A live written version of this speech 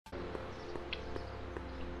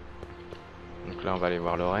Donc là, on va aller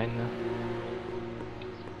voir Lorraine.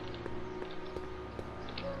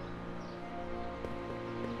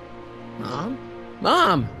 Mom?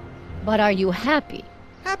 Mom! But are you happy?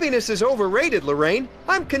 Happiness is overrated, Lorraine.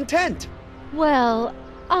 I'm content. Well,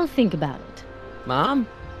 I'll think about it. Mom?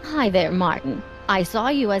 Hi there, Martin. I saw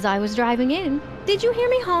you as I was driving in. Did you hear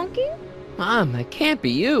me honking? Mom, that can't be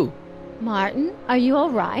you. Martin, are you all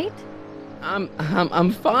right?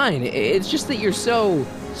 I'm fine. It's just that you're so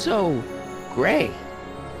gray.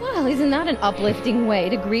 Well, isn't that an uplifting way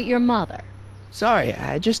to greet your mother? Sorry,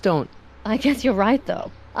 I just don't... I guess you're right,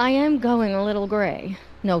 though. I am going a little gray.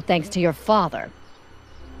 No thanks to your father.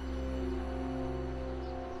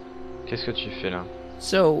 Qu'est-ce que tu fais là?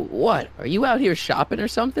 So, what? Are you out here shopping or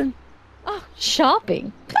something? Oh,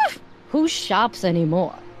 shopping? Pff, who shops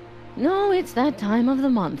anymore? No, it's that time of the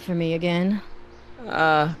month for me again.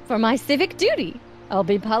 For my civic duty. I'll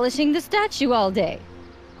be polishing the statue all day.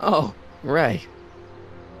 Oh, right.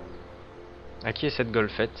 À qui est cette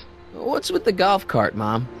golfette? What's with the golf cart,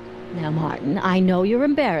 Mom? Now, Martin, I know you're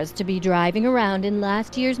embarrassed to be driving around in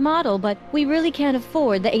last year's model, but we really can't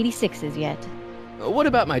afford the 86s yet. What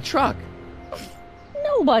about my truck?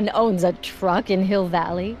 No one owns a truck in Hill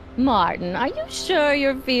Valley. Martin, are you sure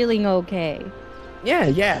you're feeling okay?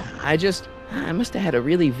 Yeah. I must have had a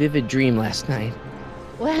really vivid dream last night.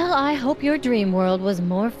 Well, I hope your dream world was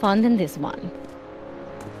more fun than this one.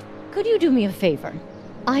 Could you do me a favor?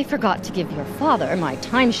 I forgot to give your father my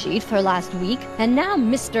timesheet for last week, and now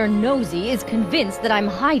Mr. Nosy is convinced that I'm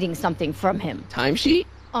hiding something from him. Timesheet?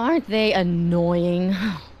 Aren't they annoying?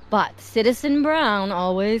 But Citizen Brown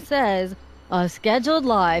always says, a scheduled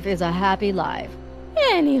life is a happy life.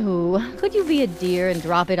 Anywho, could you be a dear and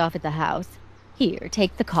drop it off at the house? Here,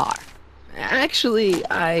 take the car. Actually,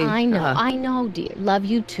 I know, dear. Love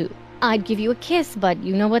you too. I'd give you a kiss, but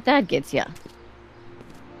you know what that gets ya.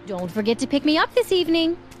 Don't forget to pick me up this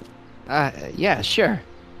evening. Yeah, sure.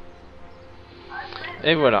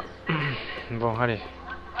 Et voilà. Bon, allez.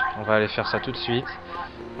 On va aller faire ça tout de suite.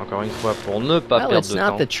 Encore une fois, pour ne pas perdre it's de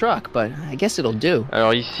not temps. the truck, but I guess it'll do.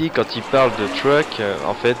 Alors ici, quand il parle de truck,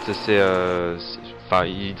 en fait, enfin,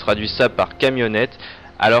 il traduit ça par camionnette,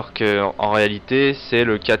 alors que en réalité, c'est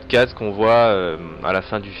le 4x4 qu'on voit à la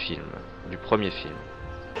fin du film, du premier film.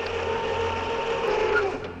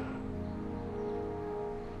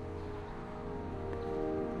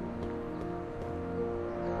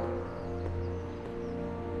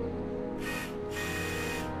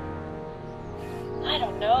 I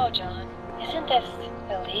don't know, John. Isn't this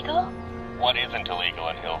illegal? What isn't illegal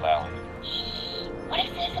in Hill Valley? Shh. What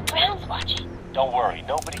if Citizen Brown's watching? Don't worry,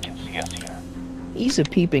 nobody can see us here. He's a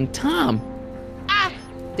peeping Tom. Ah!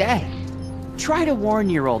 Dad. Try to warn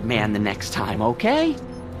your old man the next time, okay?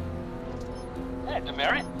 Hey,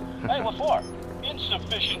 demerit? Hey, what for?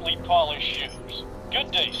 Insufficiently polished shoes.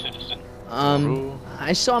 Good day, citizen.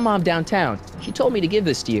 I saw Mom downtown. She told me to give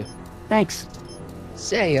this to you. Thanks.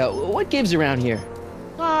 Say, what gives around here?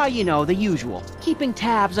 Ah, you know, the usual. Keeping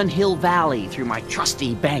tabs on Hill Valley through my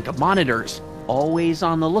trusty bank of monitors. Always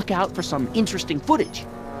on the lookout for some interesting footage.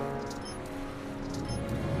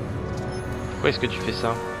 Pourquoi est-ce que tu fais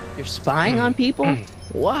ça? You're spying on people?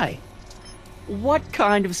 Why? What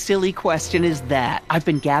kind of silly question is that? I've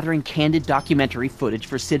been gathering candid documentary footage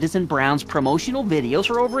for Citizen Brown's promotional videos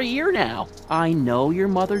for over a year now. I know your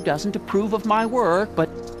mother doesn't approve of my work, but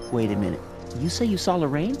wait a minute. You say you saw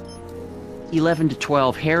Lorraine? 11 to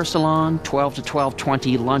 12 hair salon, 12 to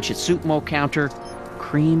 12:20 lunch at soup mo counter,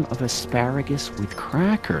 cream of asparagus with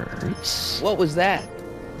crackers. What was that?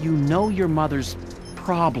 You know your mother's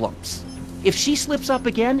problems. If she slips up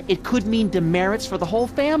again, it could mean demerits for the whole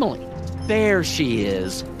family. There she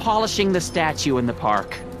is, polishing the statue in the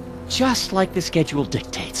park. Just like the schedule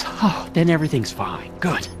dictates. Oh, then everything's fine.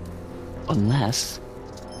 Good. Unless...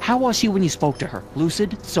 How was she when you spoke to her?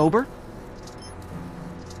 Lucid? Sober?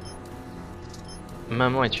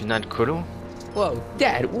 Maman est une alcoolo? Whoa,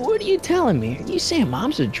 Dad, what are you telling me? Are you saying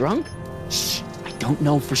Mom's a drunk? Shh. I don't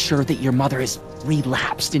know for sure that your mother has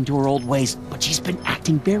relapsed into her old ways, but she's been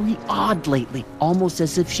acting very odd lately, almost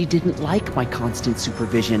as if she didn't like my constant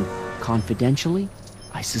supervision. Confidentially,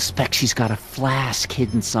 I suspect she's got a flask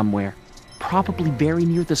hidden somewhere, probably very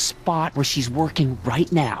near the spot where she's working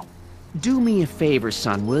right now. Do me a favor,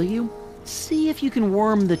 son, will you? See if you can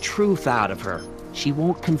worm the truth out of her. She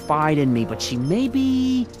won't confide in me, but she may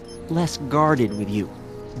be less guarded with you.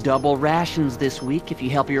 Double rations this week if you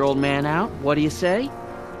help your old man out. What do you say?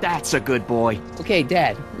 That's a good boy. Okay,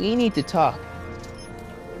 Dad, we need to talk.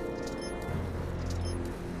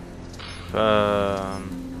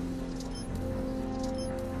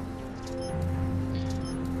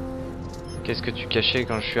 Qu'est-ce que tu cachais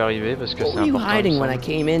quand je suis arrivé? Parce que What c'est were you important. hiding il me when I semble.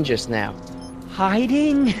 came in just now?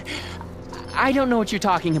 Hiding? I don't know what you're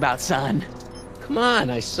talking about, son. Come on,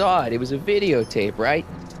 I saw it. It was a videotape, right?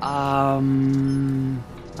 I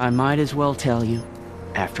might as well tell you.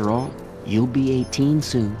 After all, you'll be 18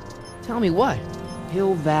 soon. Tell me what?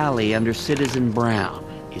 Hill Valley under Citizen Brown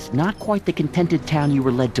is not quite the contented town you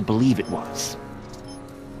were led to believe it was.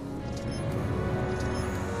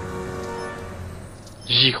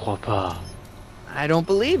 J'y crois pas. I don't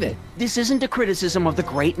believe it. This isn't a criticism of the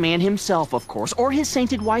great man himself, of course, or his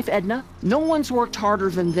sainted wife, Edna. No one's worked harder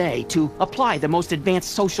than they to apply the most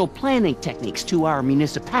advanced social planning techniques to our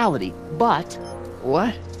municipality. But,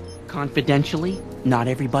 What? confidentially, not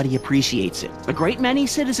everybody appreciates it. A great many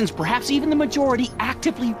citizens, perhaps even the majority,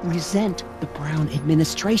 actively resent the Brown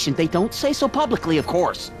administration. They don't say so publicly, of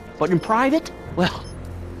course. But in private, well,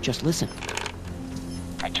 just listen.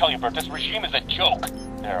 I tell you, Bert, this regime is a joke.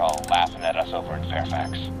 They're all laughing at us over in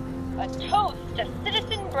Fairfax. A toast to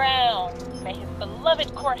Citizen Brown. May his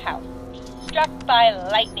beloved courthouse be struck by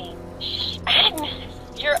lightning. Shh, Agnes,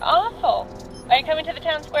 you're awful. Are you coming to the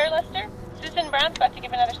town square, Lester? Citizen Brown's about to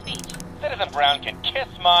give another speech. Citizen Brown can kiss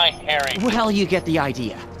my hairy... Well, you get the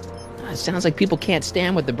idea. It sounds like people can't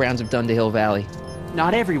stand what the Browns have done to Hill Valley.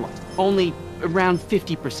 Not everyone. Only around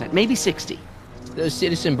 50%, maybe 60. Does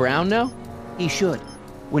Citizen Brown know? He should.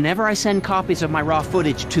 Whenever I send copies of my raw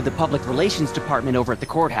footage to the Public Relations Department over at the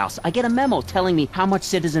courthouse, I get a memo telling me how much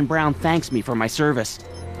Citizen Brown thanks me for my service.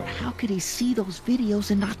 But how could he see those videos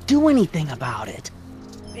and not do anything about it?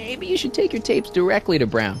 Maybe you should take your tapes directly to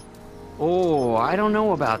Brown. Oh, I don't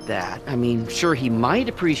know about that. I mean, sure, he might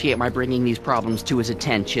appreciate my bringing these problems to his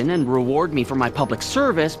attention and reward me for my public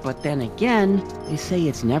service, but then again, they say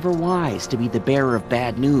it's never wise to be the bearer of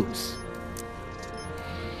bad news.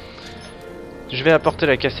 Je vais apporter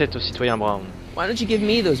la cassette au citoyen Brown. Why don't you give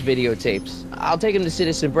me those videotapes? I'll take them to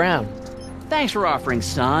Citizen Brown. Thanks for offering,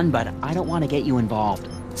 son, but I don't want to get you involved.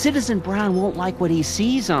 Citizen Brown won't like what he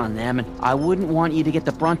sees on them, and I wouldn't want you to get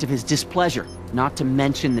the brunt of his displeasure, not to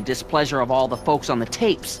mention the displeasure of all the folks on the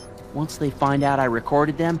tapes. Once they find out I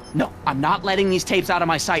recorded them, no, I'm not letting these tapes out of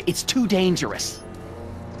my sight. It's too dangerous.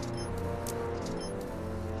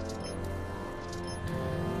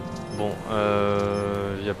 Bon,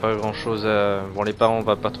 y a pas grand chose à... Bon, les parents, on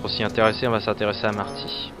va pas trop s'y intéresser, on va s'intéresser à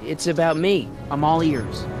Marty. It's about me. I'm all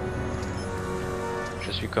ears.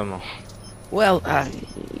 Je suis comment? Well,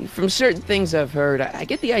 from certain things I've heard, I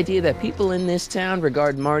get the idea that people in this town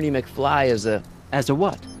regard Marty McFly as a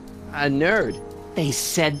what? a nerd. They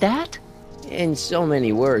said that? In so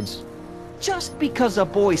many words. Just because a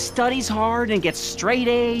boy studies hard and gets straight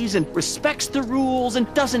A's and respects the rules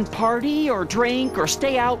and doesn't party or drink or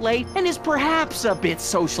stay out late and is perhaps a bit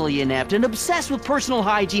socially inept and obsessed with personal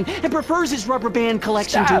hygiene and prefers his rubber band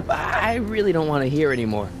collection Stop! to... I really don't want to hear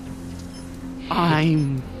anymore.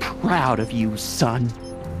 I'm proud of you, son.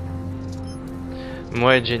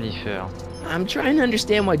 Moi et Jennifer. I'm trying to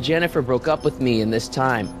understand why Jennifer broke up with me in this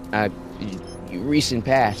time. Recent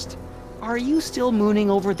past. Are you still mooning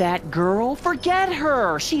over that girl? Forget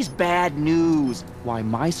her! She's bad news. Why,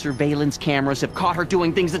 my surveillance cameras have caught her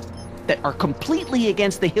doing things that are completely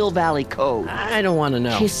against the Hill Valley Code. I don't want to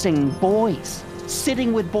know. Kissing boys.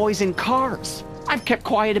 Sitting with boys in cars. I've kept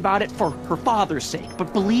quiet about it for her father's sake,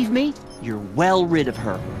 but believe me, you're well rid of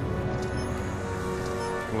her.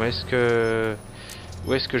 Où est-ce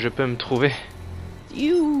que je peux me trouver?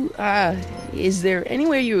 Is there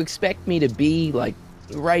anywhere you expect me to be, like,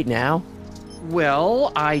 right now?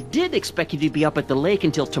 Well, I did expect you to be up at the lake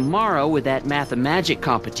until tomorrow with that math-magic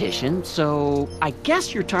competition, so I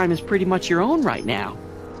guess your time is pretty much your own right now.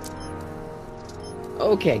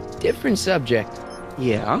 Okay, different subject.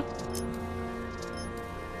 Yeah?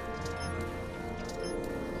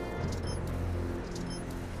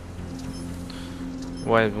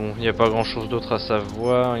 Ouais, bon, y a pas grand chose d'autre à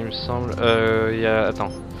savoir, il me semble.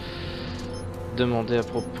 Attends. Demander à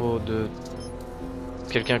propos de...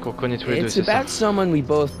 quelqu'un qu'on connaît tous les deux, It's c'est ça? about someone we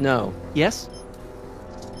both know. Yes?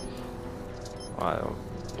 Ouais,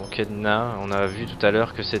 donc Edna, on a vu tout à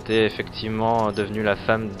l'heure que c'était effectivement devenu la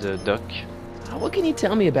femme de Doc. What can you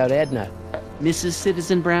tell me about Edna? Mrs.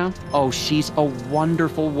 Citizen Brown? Oh, she's a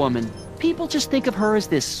wonderful woman. People just think of her as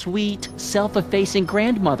this sweet, self-effacing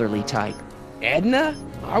grandmotherly type. Edna?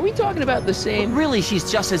 Are we talking about the But same? really, she's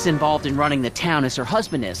just as involved in running the town as her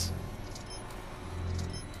husband is.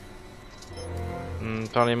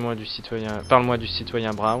 Parle-moi du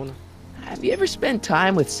citoyen Brown. Have you ever spent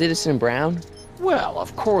time with Citizen Brown? Well,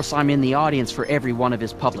 of course I'm in the audience for every one of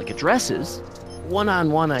his public addresses.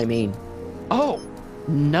 One-on-one, I mean. Oh,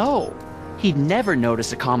 no. He'd never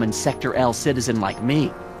notice a common Sector L citizen like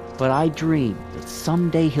me. but I dream that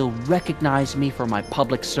someday he'll recognize me for my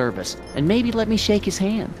public service and maybe let me shake his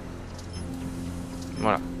hand.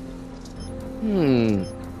 Voilà.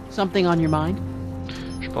 Something on your mind?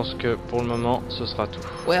 Je pense que pour le moment, ce sera tout.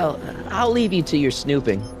 Well, I'll leave you to your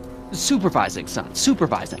snooping. Supervising, son,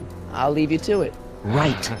 supervising. I'll leave you to it.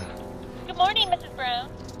 Right. Good morning, Mrs. Brown.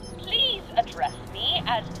 Please address me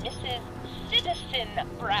as Mrs. Citizen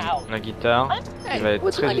Brown. La guitare, qui va Hey, être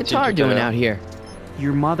what's très my utile guitar tout à doing l'heure. out here?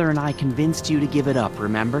 Your mother and I convinced you to give it up,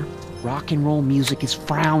 remember? Rock and roll music is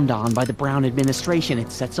frowned on by the Brown administration.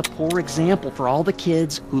 It sets a poor example for all the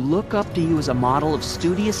kids who look up to you as a model of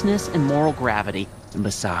studiousness and moral gravity. And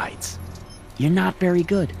besides, you're not very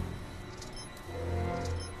good.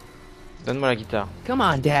 Donne-moi la guitare. Come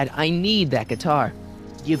on, Dad. I need that guitar.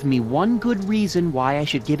 Give me one good reason why I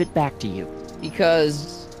should give it back to you.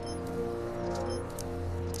 Because...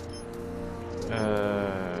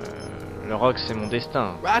 Le rock, c'est mon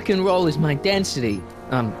destin. rock and roll is my density.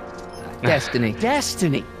 Destiny.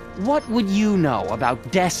 Destiny. What would you know about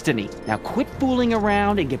destiny? Now quit fooling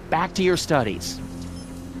around and get back to your studies.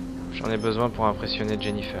 J'en ai besoin pour impressionner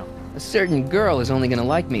Jennifer. A certain girl is only gonna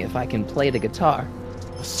like me if I can play the guitar.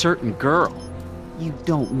 A certain girl. You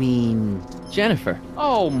don't mean... Jennifer.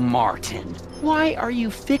 Oh, Martin. Why are you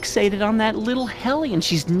fixated on that little hellion?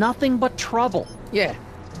 She's nothing but trouble. Yeah,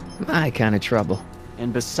 my kind of trouble.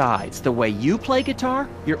 And besides, the way you play guitar,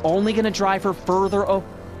 you're only gonna drive her further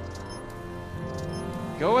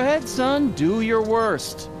Go ahead, son. Do your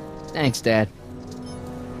worst. Thanks, Dad.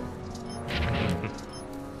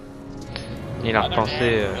 Il a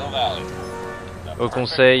repensé au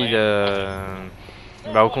conseil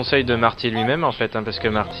de Marty lui-même en fait, hein, parce que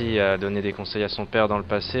Marty a donné des conseils à son père dans le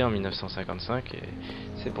passé en 1955 et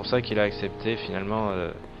c'est pour ça qu'il a accepté finalement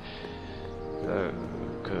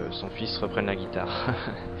que son fils reprenne la guitare.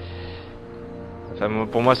 Enfin,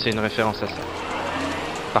 pour moi c'est une référence à ça.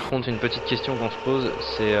 Par contre, une petite question qu'on se pose,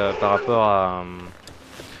 c'est par rapport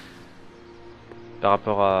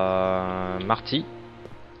à Marty,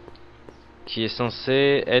 qui est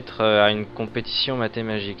censé être à une compétition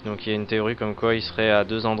mathématique. Donc il y a une théorie comme quoi il serait à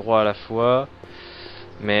deux endroits à la fois.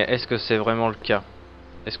 Mais est-ce que c'est vraiment le cas?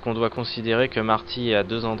 Est-ce qu'on doit considérer que Marty est à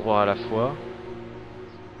deux endroits à la fois?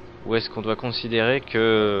 Ou est-ce qu'on doit considérer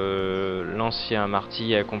que l'ancien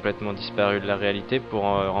Marty a complètement disparu de la réalité pour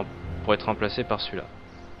être remplacé par celui-là?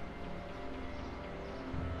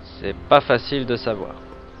 C'est pas facile de savoir.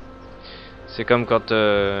 C'est comme quand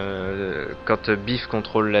Biff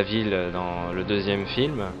contrôle la ville dans le deuxième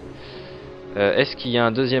film. Est-ce qu'il y a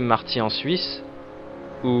un deuxième Marty en Suisse?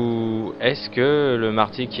 Ou est-ce que le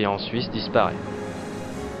Marty qui est en Suisse disparaît?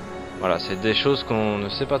 Voilà, c'est des choses qu'on ne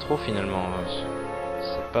sait pas trop finalement.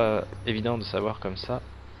 C'est pas évident de savoir comme ça.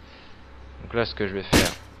 Donc là, ce que je vais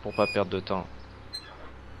faire, pour pas perdre de temps.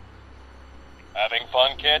 Having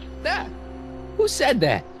fun, kid? That? Who said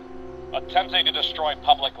that? Attempting to destroy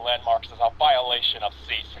public landmarks is a violation of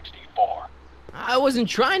C-64. I wasn't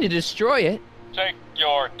trying to destroy it. Take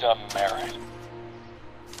your demerit.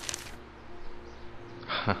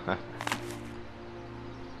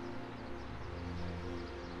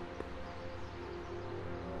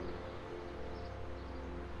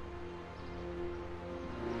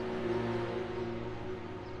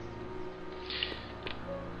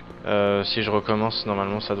 Si je recommence,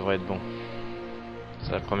 normalement ça devrait être bon.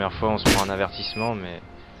 C'est la première fois, on se prend un avertissement, mais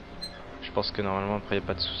je pense que normalement après il n'y a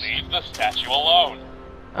pas de souci. Leave the statue alone.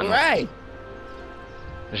 Ah non. Right.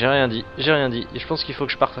 J'ai rien dit. Et je pense qu'il faut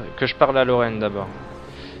que je parle à Lorraine d'abord.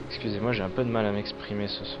 Excusez-moi, j'ai un peu de mal à m'exprimer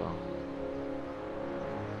ce soir.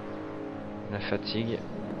 La fatigue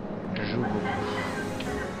joue beaucoup.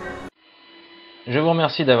 Je vous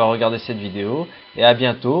remercie d'avoir regardé cette vidéo et à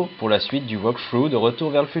bientôt pour la suite du walkthrough de Retour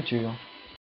vers le futur.